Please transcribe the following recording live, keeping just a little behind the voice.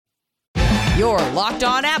Your Locked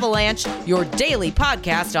On Avalanche, your daily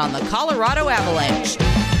podcast on the Colorado Avalanche.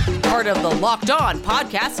 Part of the Locked On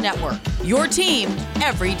Podcast Network, your team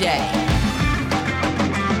every day.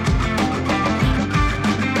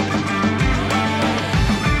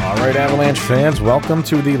 All right, Avalanche fans, welcome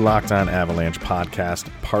to the Locked On Avalanche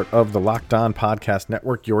podcast, part of the Locked On Podcast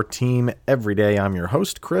Network, your team every day. I'm your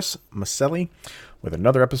host, Chris Maselli, with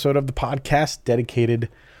another episode of the podcast dedicated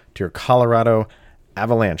to your Colorado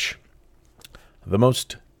Avalanche. The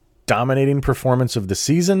most dominating performance of the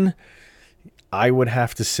season, I would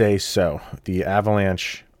have to say so. The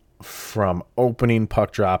Avalanche, from opening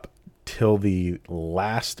puck drop till the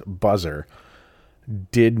last buzzer,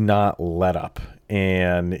 did not let up.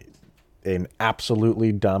 And an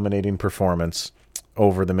absolutely dominating performance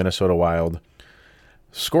over the Minnesota Wild.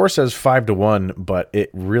 Score says 5-1, but it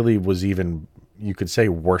really was even, you could say,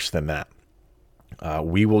 worse than that.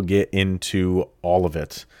 We will get into all of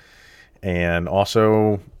it. And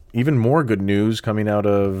also, even more good news coming out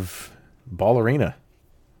of Ball Arena.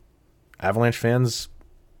 Avalanche fans,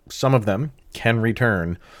 some of them, can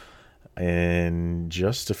return in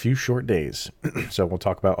just a few short days. So we'll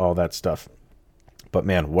talk about all that stuff. But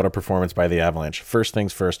man, what a performance by the Avalanche. First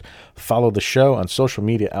things first, follow the show on social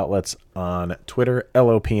media outlets on Twitter,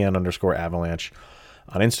 LOPN_Avalanche.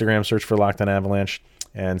 On Instagram, search for Locked On Avalanche.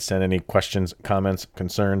 And send any questions, comments,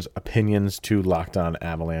 concerns, opinions to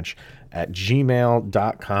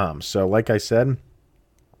lockedonavalanche@gmail.com. So like I said,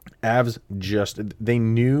 Avs they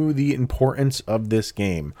knew the importance of this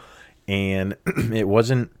game. And it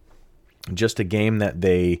wasn't just a game that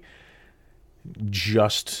they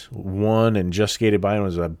just won and just skated by. It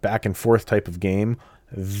was a back and forth type of game.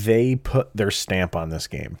 They put their stamp on this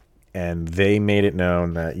game. And they made it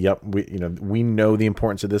known that, we know the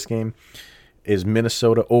importance of this game. Is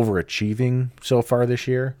Minnesota overachieving so far this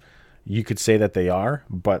year? You could say that they are,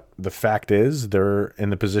 but the fact is they're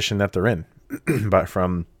in the position that they're in, but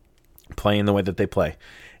from playing the way that they play.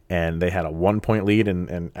 And they had a 1-point lead,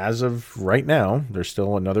 and as of right now, there's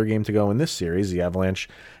still another game to go in this series. The Avalanche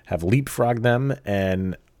have leapfrogged them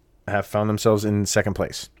and have found themselves in second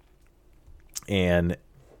place. And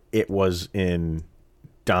it was in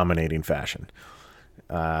dominating fashion.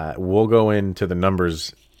 We'll go into the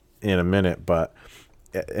numbers in a minute, but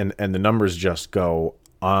and the numbers just go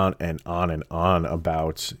on and on and on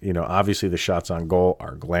about, obviously the shots on goal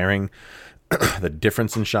are glaring. The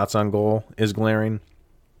difference in shots on goal is glaring.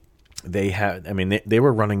 They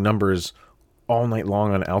were running numbers all night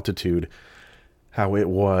long on altitude, how it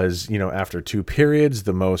was, after 2 periods,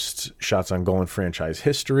 the most shots on goal in franchise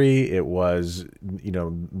history. It was,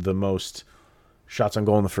 the most shots on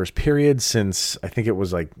goal in the first period since, I think it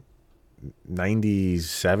was like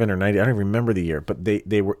 97 or 90, I don't even remember the year, but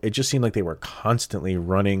it just seemed like they were constantly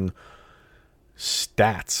running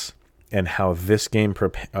stats and how this game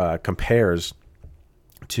compares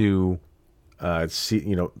to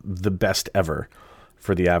the best ever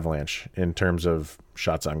for the Avalanche in terms of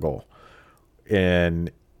shots on goal.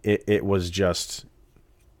 And it was just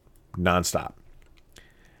nonstop.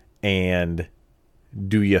 And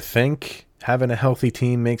do you think having a healthy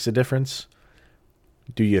team makes a difference?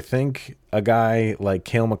 Do you think a guy like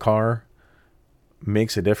Cale Makar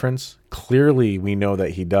makes a difference? Clearly, we know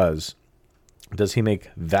that he does. Does he make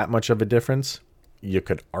that much of a difference? You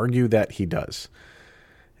could argue that he does.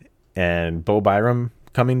 And Bo Byram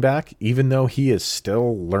coming back, even though he is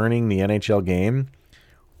still learning the NHL game,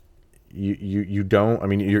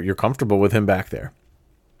 you're comfortable with him back there.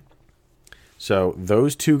 So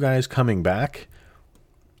those two guys coming back,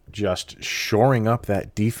 just shoring up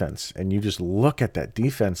that defense, and you just look at that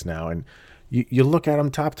defense now, and you look at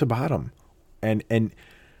them top to bottom, and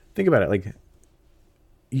think about it. Like,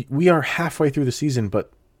 we are halfway through the season,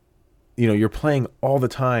 but you're playing all the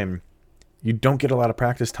time. You don't get a lot of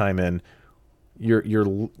practice time in. You're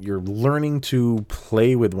learning to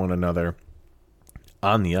play with one another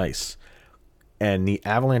on the ice, and the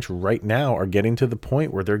Avalanche right now are getting to the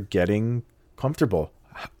point where they're getting comfortable.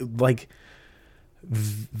 Like,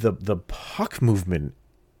 the puck movement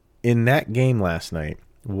in that game last night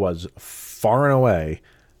was far and away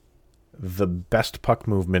the best puck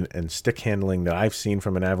movement and stick handling that I've seen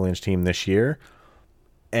from an Avalanche team this year,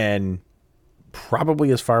 and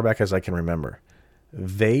probably as far back as I can remember.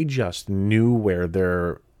 They just knew where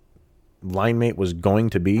their line mate was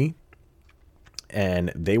going to be,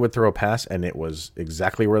 and they would throw a pass, and it was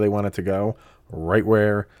exactly where they wanted to go, right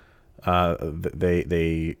where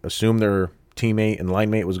they assumed their teammate and line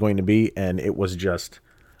mate was going to be, and it was just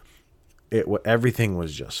everything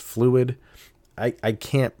was just fluid. I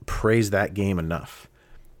can't praise that game enough.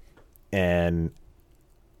 And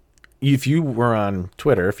if you are on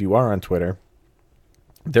Twitter,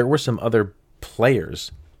 there were some other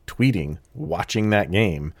players tweeting, watching that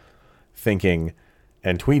game, thinking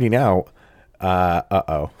and tweeting out,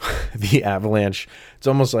 the Avalanche. It's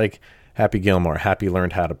almost like Happy Gilmore, Happy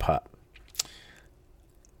learned how to putt.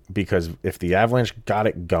 Because if the Avalanche got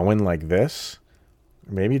it going like this,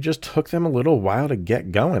 maybe it just took them a little while to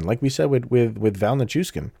get going. Like we said with Val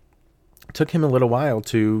Nichushkin. It took him a little while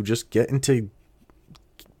to just get into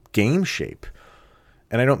game shape.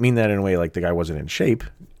 And I don't mean that in a way like the guy wasn't in shape,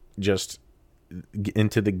 just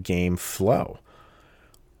into the game flow.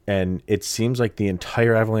 And it seems like the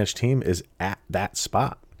entire Avalanche team is at that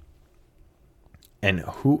spot. And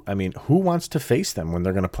who wants to face them when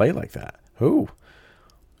they're going to play like that? Who?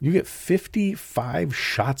 You get 55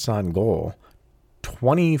 shots on goal,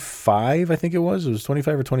 25, I think it was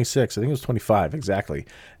 25 or 26. I think it was 25 exactly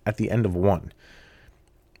at the end of one.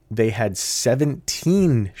 They had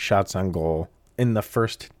 17 shots on goal in the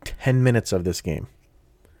first 10 minutes of this game.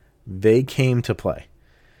 They came to play.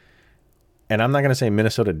 And I'm not going to say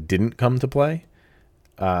Minnesota didn't come to play,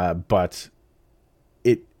 but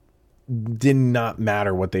it did not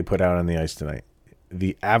matter what they put out on the ice tonight.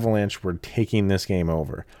 The Avalanche were taking this game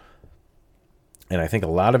over. And I think a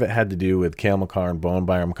lot of it had to do with Cale Makar and Bowen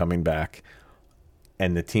Byram coming back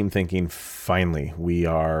and the team thinking, finally, we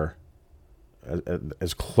are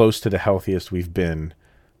as close to the healthiest we've been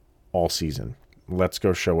all season. Let's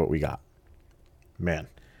go show what we got. Man,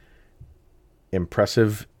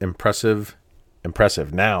 impressive.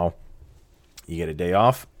 Now you get a day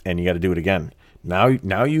off and you got to do it again. Now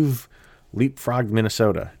you've leapfrogged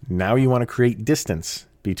Minnesota. Now you want to create distance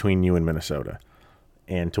between you and Minnesota.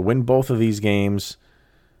 And to win both of these games,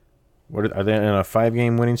 are they in a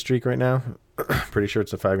 5-game winning streak right now? Pretty sure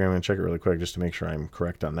it's a 5-game. I'm going to check it really quick just to make sure I'm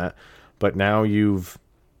correct on that. But now you've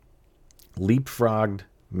leapfrogged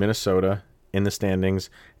Minnesota in the standings,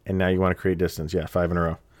 and now you want to create distance. Yeah, 5 in a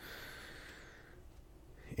row.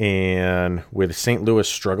 And with St. Louis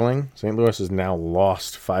struggling, St. Louis has now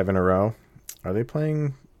lost 5 in a row. Are they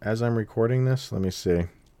playing as I'm recording this? Let me see.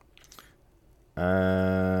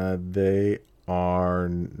 They are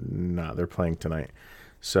not. They're playing tonight.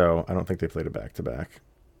 So I don't think they played a back-to-back.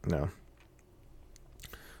 No.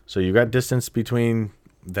 So you got distance between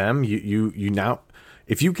them. You now,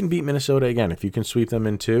 if you can beat Minnesota again, if you can sweep them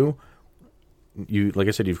in 2, like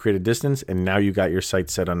I said, you've created distance, and now you got your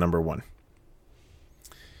sights set on number 1.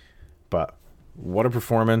 But what a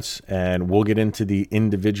performance, and we'll get into the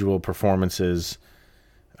individual performances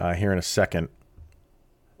here in a second.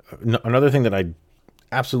 Another thing that I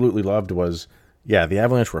absolutely loved was, the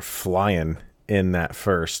Avalanche were flying in that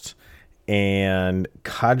first, and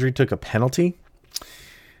Kadri took a penalty,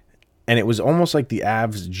 and it was almost like the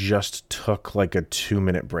Avs just took like a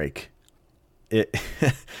 2-minute break.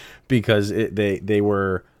 Because they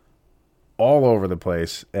were all over the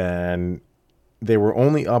place, and they were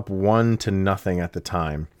only up 1-0 at the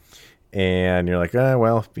time. And you're like,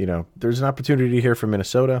 there's an opportunity here for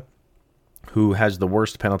Minnesota, who has the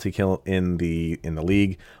worst penalty kill in the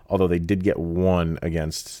league, although they did get 1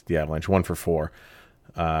 against the Avalanche, 1 for 4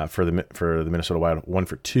 for the Minnesota Wild, 1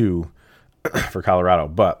 for 2 for Colorado.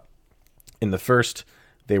 But in the first,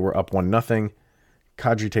 they were up 1-0.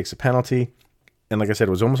 Kadri takes a penalty, and like I said,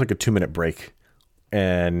 it was almost like a 2-minute break.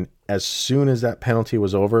 And as soon as that penalty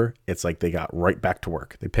was over, it's like they got right back to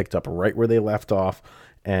work. They picked up right where they left off,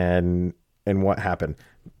 and what happened?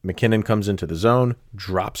 McKinnon comes into the zone,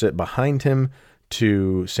 drops it behind him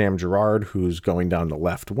to Sam Girard, who's going down the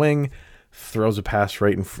left wing, throws a pass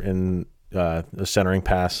right in a centering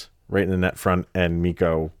pass right in the net front, and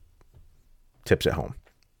Mikko tips it home.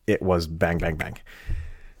 It was bang, bang, bang.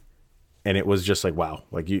 And it was just like, wow,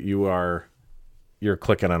 like you're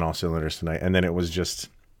clicking on all cylinders tonight. And then it was just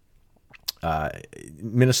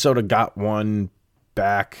Minnesota got one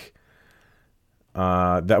back.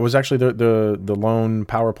 That was actually the lone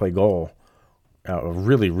power play goal. A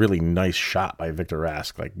really, really nice shot by Victor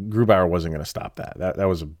Rask. Like, Grubauer wasn't going to stop that. That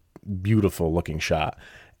was a beautiful looking shot.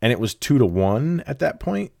 And it was 2-1 at that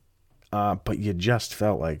point. But you just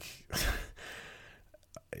felt like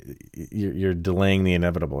you're delaying the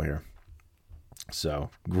inevitable here. So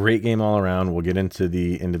great game all around. We'll get into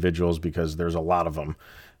the individuals because there's a lot of them.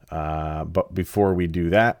 But before we do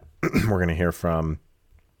that, we're going to hear from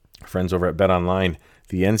friends over at BetOnline.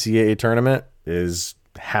 The NCAA tournament is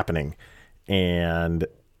happening, and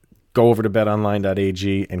go over to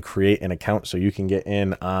betonline.ag and create an account so you can get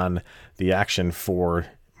in on the action for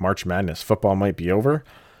March Madness. Football might be over,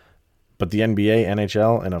 but the NBA,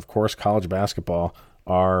 NHL, and of course college basketball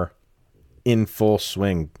are in full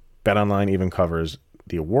swing. BetOnline even covers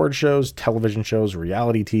the award shows, television shows,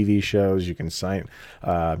 reality TV shows. You can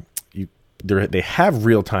They have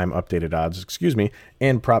real-time updated odds,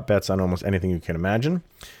 and prop bets on almost anything you can imagine.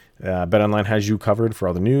 BetOnline has you covered for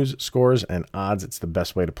all the news, scores, and odds. It's the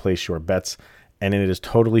best way to place your bets, and it is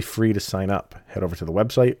totally free to sign up. Head over to the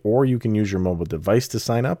website, or you can use your mobile device to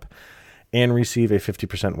sign up and receive a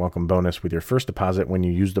 50% welcome bonus with your first deposit when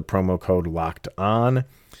you use the promo code LOCKEDON.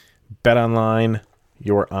 BetOnline,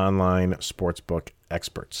 your online sportsbook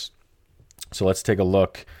experts. So let's take a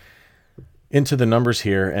look into the numbers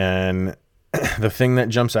here, and the thing that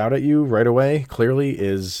jumps out at you right away clearly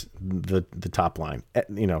is the top line.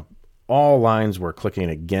 All lines were clicking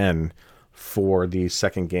again for the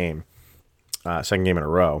second game in a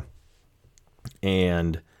row.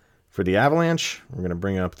 And for the Avalanche, we're going to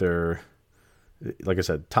bring up their, like I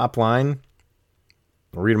said, top line.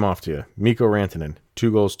 I'll read them off to you. Mikko Rantanen,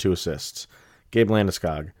 2 goals, 2 assists. Gabe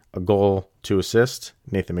Landeskog, a goal, 2 assists.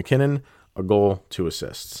 Nathan MacKinnon, a goal, 2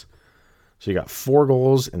 assists. So you got 4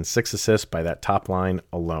 goals and 6 assists by that top line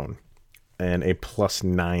alone, and a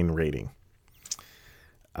 +9 rating.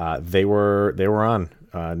 They were on.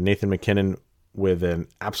 Nathan MacKinnon with an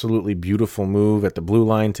absolutely beautiful move at the blue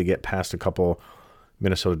line to get past a couple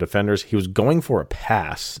Minnesota defenders. He was going for a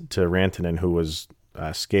pass to Rantanen, who was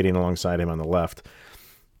skating alongside him on the left,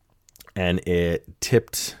 and it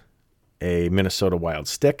tipped a Minnesota Wild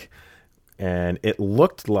stick, and it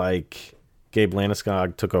looked like Gabe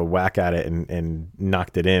Landeskog took a whack at it and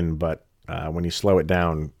knocked it in, but when you slow it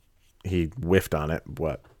down, he whiffed on it.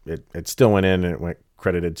 But it still went in, and it went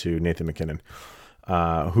credited to Nathan MacKinnon,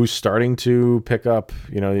 who's starting to pick up.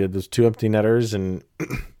 Those 2 empty netters, and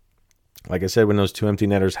like I said, when those 2 empty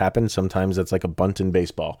netters happen, sometimes that's like a bunt in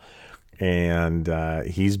baseball, and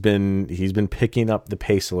he's been picking up the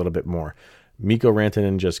pace a little bit more. Mikko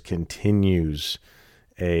Rantanen just continues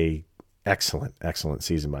a excellent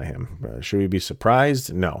season by him. Should we be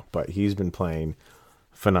surprised? No, but he's been playing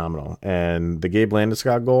phenomenal. And the Gabe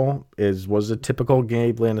Landeskog goal was a typical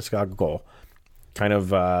Gabe Landeskog goal. Kind of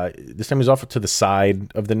this time he's off to the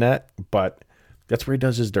side of the net, but that's where he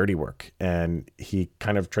does his dirty work. And he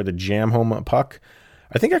kind of tried to jam home a puck.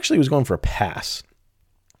 I think actually he was going for a pass.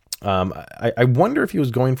 I wonder if he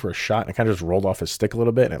was going for a shot and it kind of just rolled off his stick a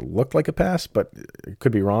little bit and it looked like a pass, but it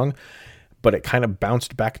could be wrong. But it kind of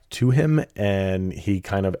bounced back to him, and he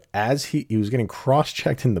kind of, as he was getting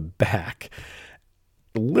cross-checked in the back,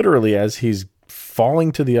 literally as he's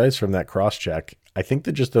falling to the ice from that cross-check, I think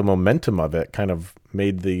that just the momentum of it kind of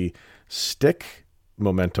made the stick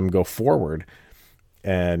momentum go forward,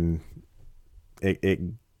 and it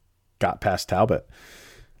got past Talbot.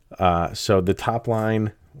 So the top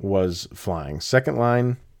line was flying. Second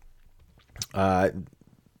line, I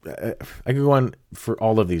could go on for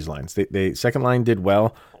all of these lines. The second line did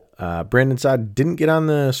well. Brandon Saad didn't get on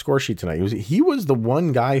the score sheet tonight. He was the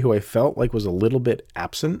one guy who I felt like was a little bit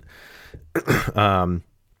absent. There's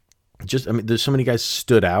so many guys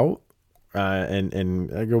stood out,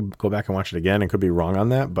 and I go back and watch it again. I could be wrong on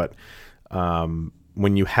that, but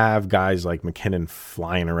when you have guys like MacKinnon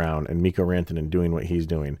flying around and Mikko Rantanen doing what he's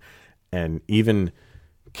doing, and even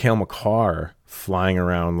Cale Makar flying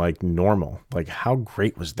around like normal, like how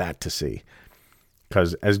great was that to see?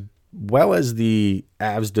 Because as well as the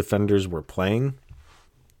Avs defenders were playing,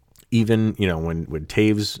 even when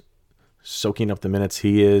Taves soaking up the minutes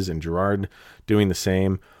he is, and Girard doing the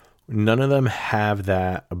same, none of them have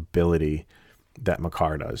that ability that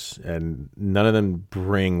Makar does, and none of them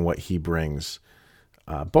bring what he brings,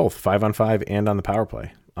 both 5-on-5 and on the power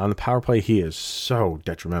play. On the power play, he is so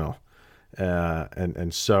detrimental.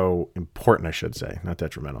 And so important, I should say, not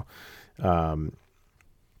detrimental. The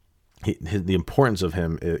importance of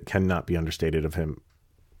him, it cannot be understated of him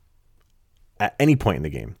at any point in the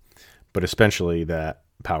game, but especially that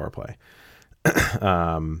power play.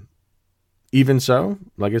 Even so,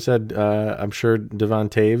 like I said, I'm sure Devon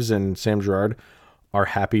Taves and Sam Girard are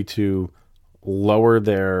happy to lower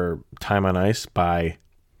their time on ice by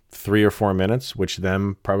 3 or 4 minutes, which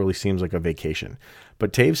them probably seems like a vacation.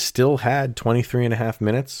 But Taves still had 23.5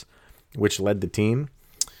 minutes, which led the team.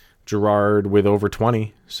 Girard with over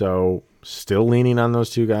 20, so still leaning on those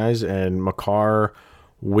two guys. And Makar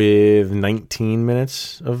with 19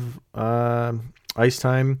 minutes of ice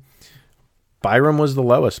time. Byram was the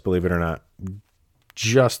lowest, believe it or not.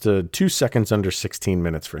 Just 2 seconds under 16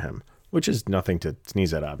 minutes for him, which is nothing to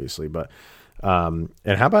sneeze at, obviously. But and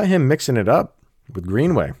how about him mixing it up with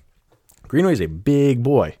Greenway? Greenway's a big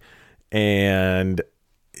boy. And,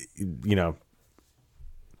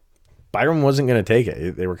 Byram wasn't going to take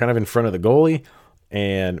it. They were kind of in front of the goalie,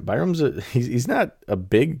 and Byram's he's not a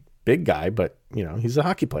big guy, but he's a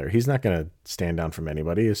hockey player. He's not going to stand down from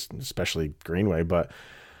anybody, especially Greenway. But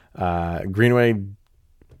Greenway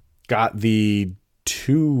got the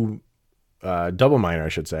two double minor, I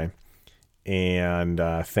should say. And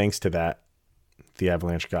thanks to that, the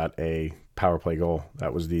Avalanche got a power play goal.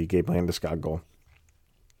 That was the Gabe Landeskog goal.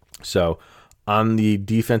 So on the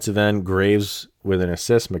defensive end, Graves with an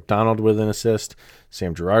assist, McDonald with an assist,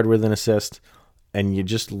 Sam Girard with an assist. And you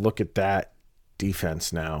just look at that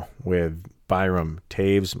defense now with Byram,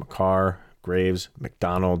 Taves, Makar, Graves,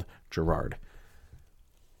 McDonald, Girard.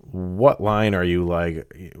 What line are you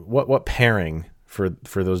like? What pairing for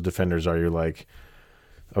those defenders are you like,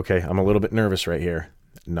 okay, I'm a little bit nervous right here?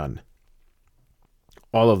 None.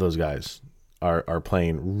 All of those guys are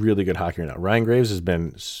playing really good hockey right now. Ryan Graves has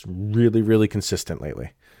been really, really consistent lately.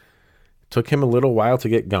 It took him a little while to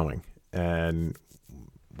get going. And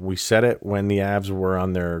we said it when the Avs were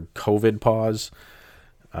on their COVID pause.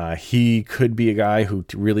 He could be a guy who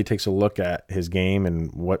really takes a look at his game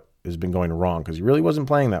and what has been going wrong, because he really wasn't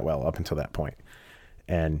playing that well up until that point.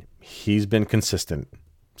 And he's been consistent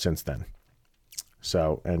since then.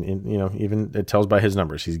 So, and even it tells by his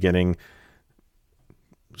numbers. He's getting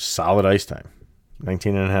solid ice time,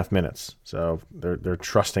 19 and a half minutes. So they're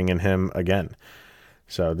trusting in him again.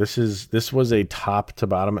 So this was a top to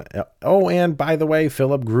bottom. Oh, and by the way,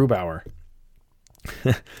 Philip Grubauer,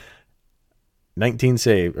 19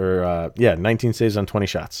 saves on 20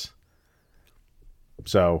 shots.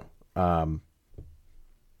 So,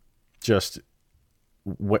 just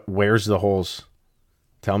where's the holes?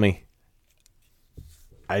 Tell me.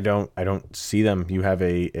 I don't see them. You have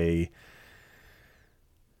a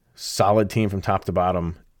solid team from top to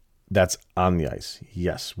bottom that's on the ice.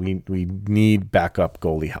 Yes, we need backup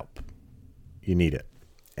goalie help. You need it.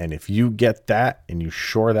 And if you get that and you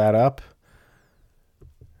shore that up,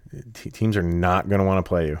 teams are not going to want to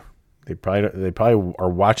play you. They probably are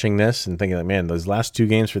watching this and thinking that, man, those last two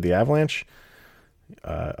games for the Avalanche,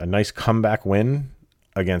 a nice comeback win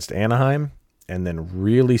against Anaheim, and then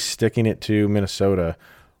really sticking it to Minnesota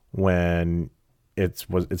when it's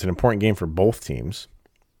an important game for both teams.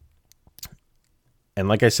 And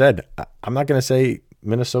like I said, I'm not going to say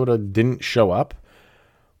Minnesota didn't show up,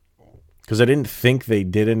 because I didn't think they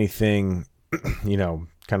did anything, kind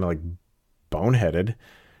of like boneheaded.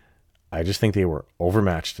 I just think they were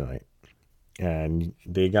overmatched tonight, and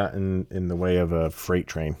they got in the way of a freight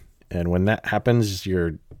train. And when that happens,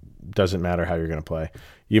 doesn't matter how you're going to play.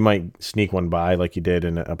 You might sneak one by like you did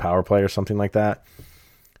in a power play or something like that.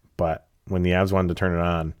 But when the Avs wanted to turn it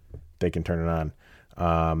on, they can turn it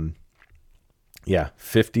on.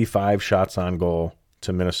 55 shots on goal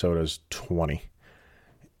to Minnesota's 20.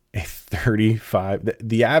 A 35.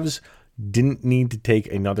 The Avs didn't need to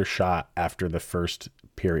take another shot after the first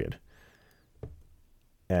period.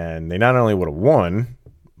 And they not only would have won,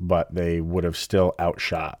 but they would have still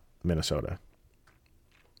outshot Minnesota.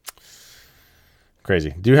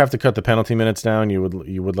 Crazy. Do have to cut the penalty minutes down. You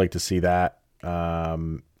would like to see that.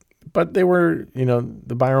 But they were,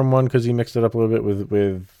 the Byram one, because he mixed it up a little bit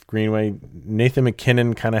with Greenway. Nathan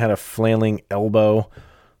McKinnon kind of had a flailing elbow,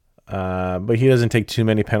 but he doesn't take too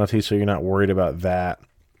many penalties, so you're not worried about that.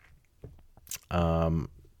 I'm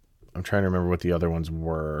trying to remember what the other ones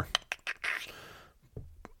were.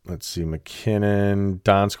 Let's see, McKinnon,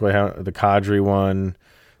 Donskoy, the Kadri one,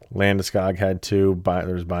 Landeskog had two.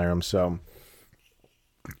 There's Byram. So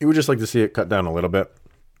you would just like to see it cut down a little bit.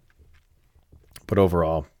 But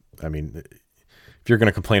overall, I mean, if you're going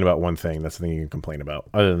to complain about one thing, that's the thing you can complain about.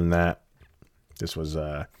 Other than that, this was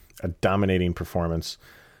a dominating performance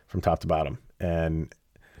from top to bottom. And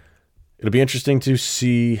it'll be interesting to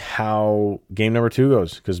see how game number 2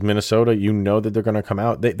 goes, because Minnesota, that they're going to come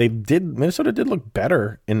out. Minnesota did look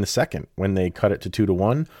better in the second when they cut it to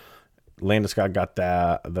 2-1. Landeskog got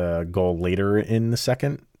the goal later in the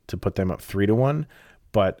second to put them up 3-1.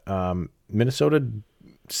 But Minnesota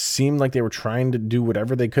seemed like they were trying to do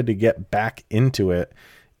whatever they could to get back into it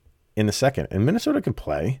in the second. And Minnesota can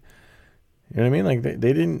play. You know what I mean? Like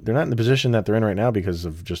they're not in the position that they're in right now because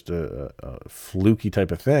of just a fluky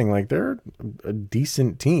type of thing. Like they're a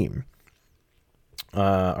decent team.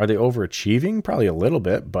 Are they overachieving? Probably a little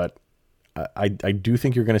bit, but I do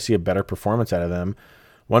think you're going to see a better performance out of them.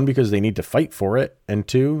 One, because they need to fight for it. And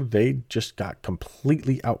two, they just got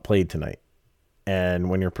completely outplayed tonight. And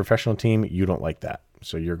when you're a professional team, you don't like that.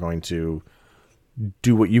 So you're going to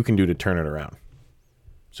do what you can do to turn it around.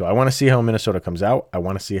 So I want to see how Minnesota comes out. I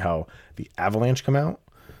want to see how the Avalanche come out,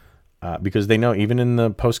 because they know, even in the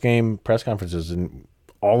post-game press conferences, and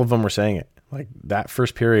all of them were saying it, like that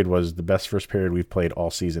first period was the best first period we've played all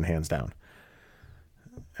season, hands down.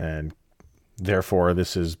 And therefore,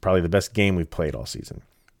 this is probably the best game we've played all season.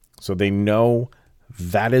 So they know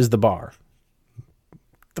that is the bar.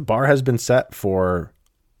 The bar has been set for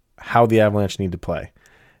how the Avalanche need to play.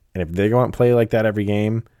 And if they go out and play like that every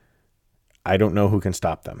game, I don't know who can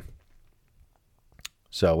stop them.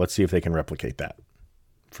 So let's see if they can replicate that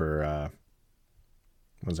for,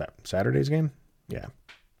 what was that, Saturday's game? Yeah,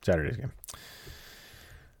 Saturday's game.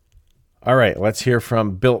 All right, let's hear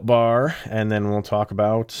from Built Bar, and then we'll talk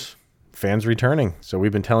about fans returning. So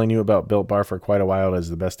we've been telling you about Built Bar for quite a while. It is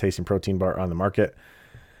the best tasting protein bar on the market.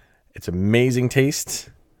 It's amazing taste.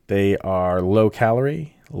 They are low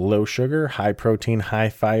calorie, low sugar, high protein, high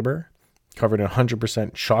fiber, covered in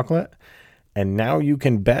 100% chocolate. And now you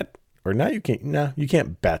can bet, or now you can't, no, you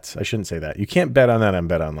can't bet. I shouldn't say that. You can't bet on that on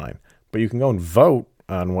BetOnline, but you can go and vote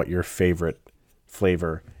on what your favorite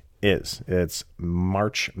flavor is. It's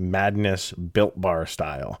March Madness Built Bar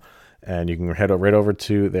style. And you can head right over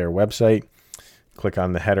to their website, click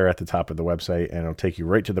on the header at the top of the website, and it'll take you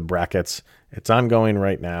right to the brackets. It's ongoing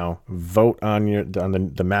right now. Vote on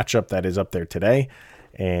the matchup that is up there today.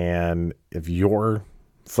 And if your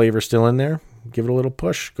flavor's still in there, give it a little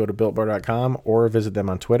push. Go to BuiltBar.com or visit them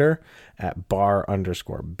on Twitter at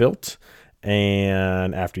bar_built.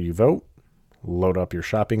 And after you vote, load up your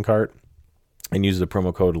shopping cart and use the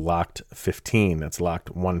promo code LOCKED15. That's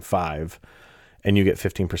LOCKED15. And you get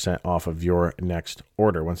 15% off of your next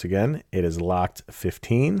order. Once again, it is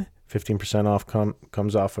LOCKED15. 15% off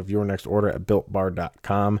comes off of your next order at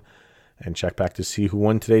BuiltBar.com. And check back to see who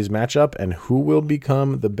won today's matchup and who will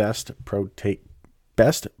become the best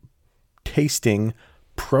tasting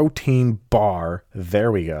protein bar.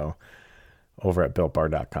 There we go. Over at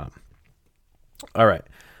BuiltBar.com. All right.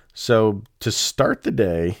 So to start the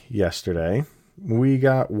day yesterday, we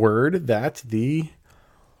got word that the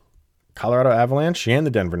Colorado Avalanche and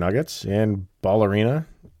the Denver Nuggets and Ball Arena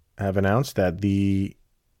have announced that the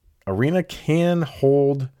arena can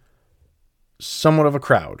hold somewhat of a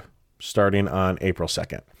crowd starting on April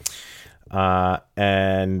 2nd.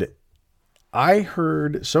 And I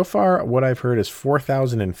heard, so far what I've heard is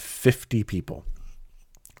 4,050 people.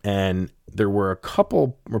 And there were a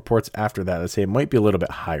couple reports after that say it might be a little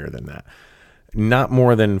bit higher than that. Not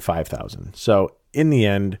more than 5,000. So in the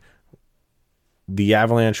end, the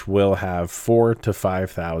Avalanche will have 4,000 to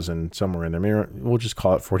 5,000 somewhere in there. We'll just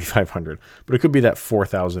call it 4,500, but it could be that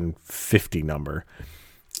 4,050 number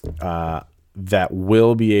that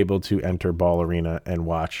will be able to enter Ball Arena and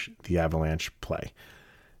watch the Avalanche play.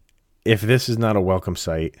 If this is not a welcome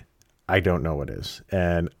sight, I don't know what is.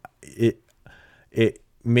 And it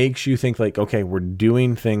makes you think like, okay, we're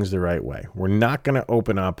doing things the right way. We're not going to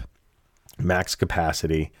open up max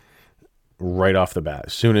capacity right off the bat,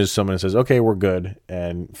 as soon as someone says, okay, we're good,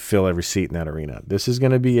 and fill every seat in that arena. This is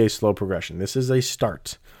going to be a slow progression. This is a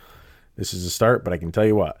start. But I can tell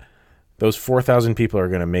you what, those 4,000 people are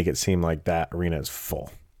going to make it seem like that arena is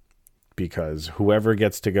full, because whoever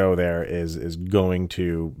gets to go there is going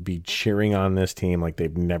to be cheering on this team like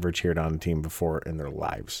they've never cheered on a team before in their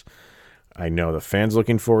lives. I know the fans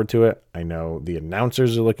looking forward to it. I know the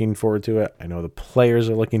announcers are looking forward to it. I know the players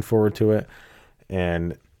are looking forward to it.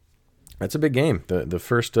 And that's a big game. The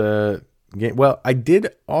first game. Well, I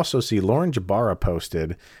did also see Lauren Jabara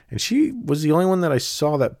posted, and she was the only one that I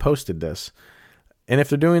saw that posted this. And if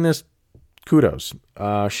they're doing this, kudos.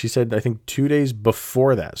 She said, I think 2 days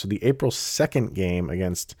before that. So the April 2nd game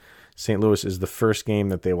against St. Louis is the first game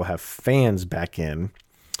that they will have fans back in.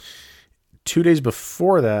 2 days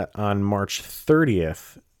before that, on March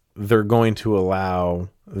 30th, they're going to allow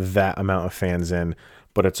that amount of fans in,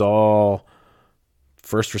 but it's all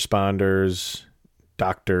first responders,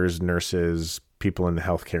 doctors, nurses, people in the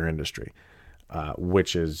healthcare industry,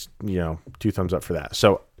 which is, 2 thumbs up for that.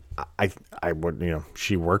 So I would,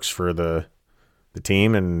 she works for the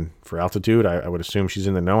team and for Altitude. I would assume she's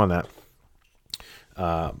in the know on that.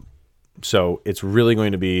 So it's really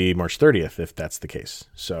going to be March 30th if that's the case.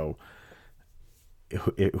 So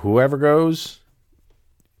whoever goes,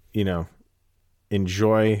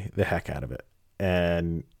 enjoy the heck out of it.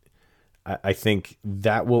 And I think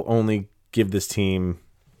that will only give this team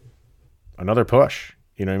another push.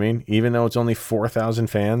 You know what I mean? Even though it's only 4,000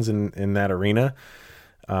 fans in that arena,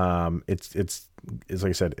 it's like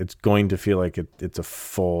I said, it's going to feel like it's a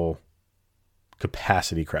full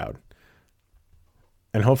capacity crowd.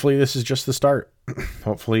 And hopefully this is just the start.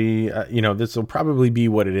 Hopefully, this will probably be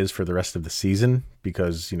what it is for the rest of the season,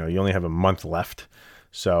 because, you only have a month left.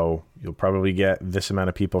 So you'll probably get this amount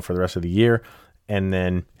of people for the rest of the year, and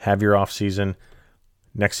then have your off season.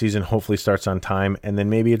 Next season hopefully starts on time, and then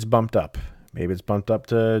maybe it's bumped up. Maybe it's bumped up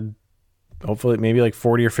to hopefully maybe like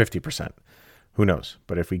 40 or 50%. Who knows?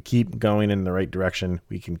 But if we keep going in the right direction,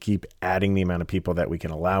 we can keep adding the amount of people that we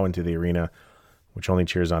can allow into the arena, which only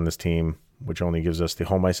cheers on this team which only gives us the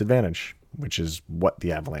home ice advantage, which is what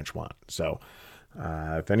the Avalanche want. So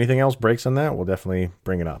if anything else breaks on that, we'll definitely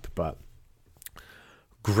bring it up. But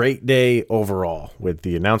great day overall with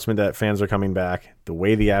the announcement that fans are coming back, the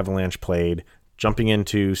way the Avalanche played, jumping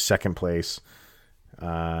into second place.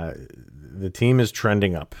 The team is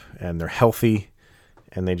trending up, and they're healthy,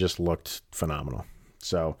 and they just looked phenomenal.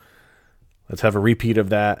 So let's have a repeat of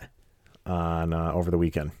that on over the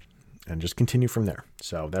weekend and just continue from there.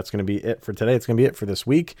 So that's going to be it for today. It's going to be it for this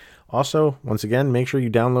week. Also, once again, make sure you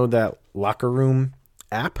download that Locker Room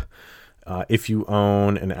app if you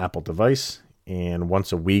own an Apple device. And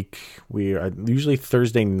once a week, we are usually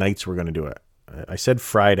Thursday nights we're going to do it. I said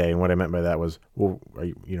Friday, and what I meant by that was,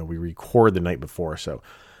 we record the night before. So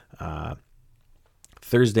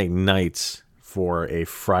Thursday nights for a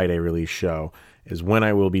Friday release show is when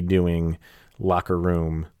I will be doing Locker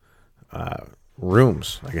Room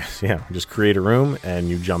rooms, I guess. Yeah, just create a room and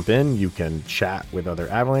you jump in. You can chat with other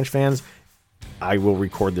Avalanche fans. I will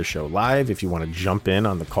record the show live. If you want to jump in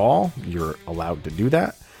on the call, you're allowed to do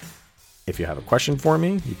that. If you have a question for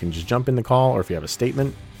me, you can just jump in the call, or if you have a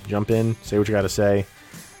statement, jump in, say what you got to say,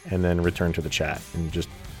 and then return to the chat and just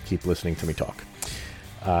keep listening to me talk.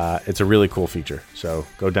 It's a really cool feature, so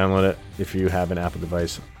go download it if you have an Apple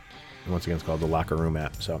device. Once again, it's called the Locker Room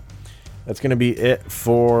app. So that's going to be it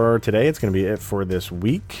for today. It's going to be it for this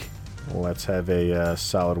week. Let's have a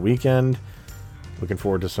solid weekend. Looking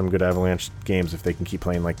forward to some good Avalanche games if they can keep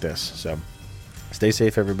playing like this. So stay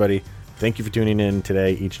safe, everybody. Thank you for tuning in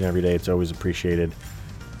today, each and every day. It's always appreciated.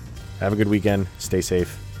 Have a good weekend. Stay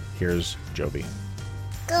safe. Here's Joby.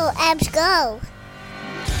 Go, Abs, go.